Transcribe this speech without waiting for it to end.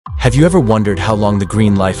Have you ever wondered how long the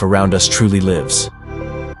green life around us truly lives?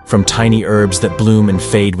 From tiny herbs that bloom and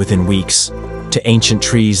fade within weeks, to ancient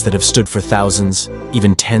trees that have stood for thousands,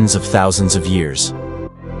 even tens of thousands of years.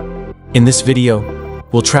 In this video,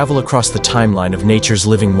 we'll travel across the timeline of nature's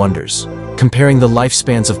living wonders, comparing the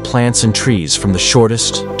lifespans of plants and trees from the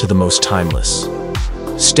shortest to the most timeless.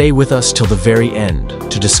 Stay with us till the very end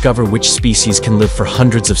to discover which species can live for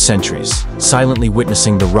hundreds of centuries, silently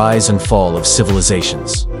witnessing the rise and fall of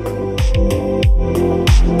civilizations.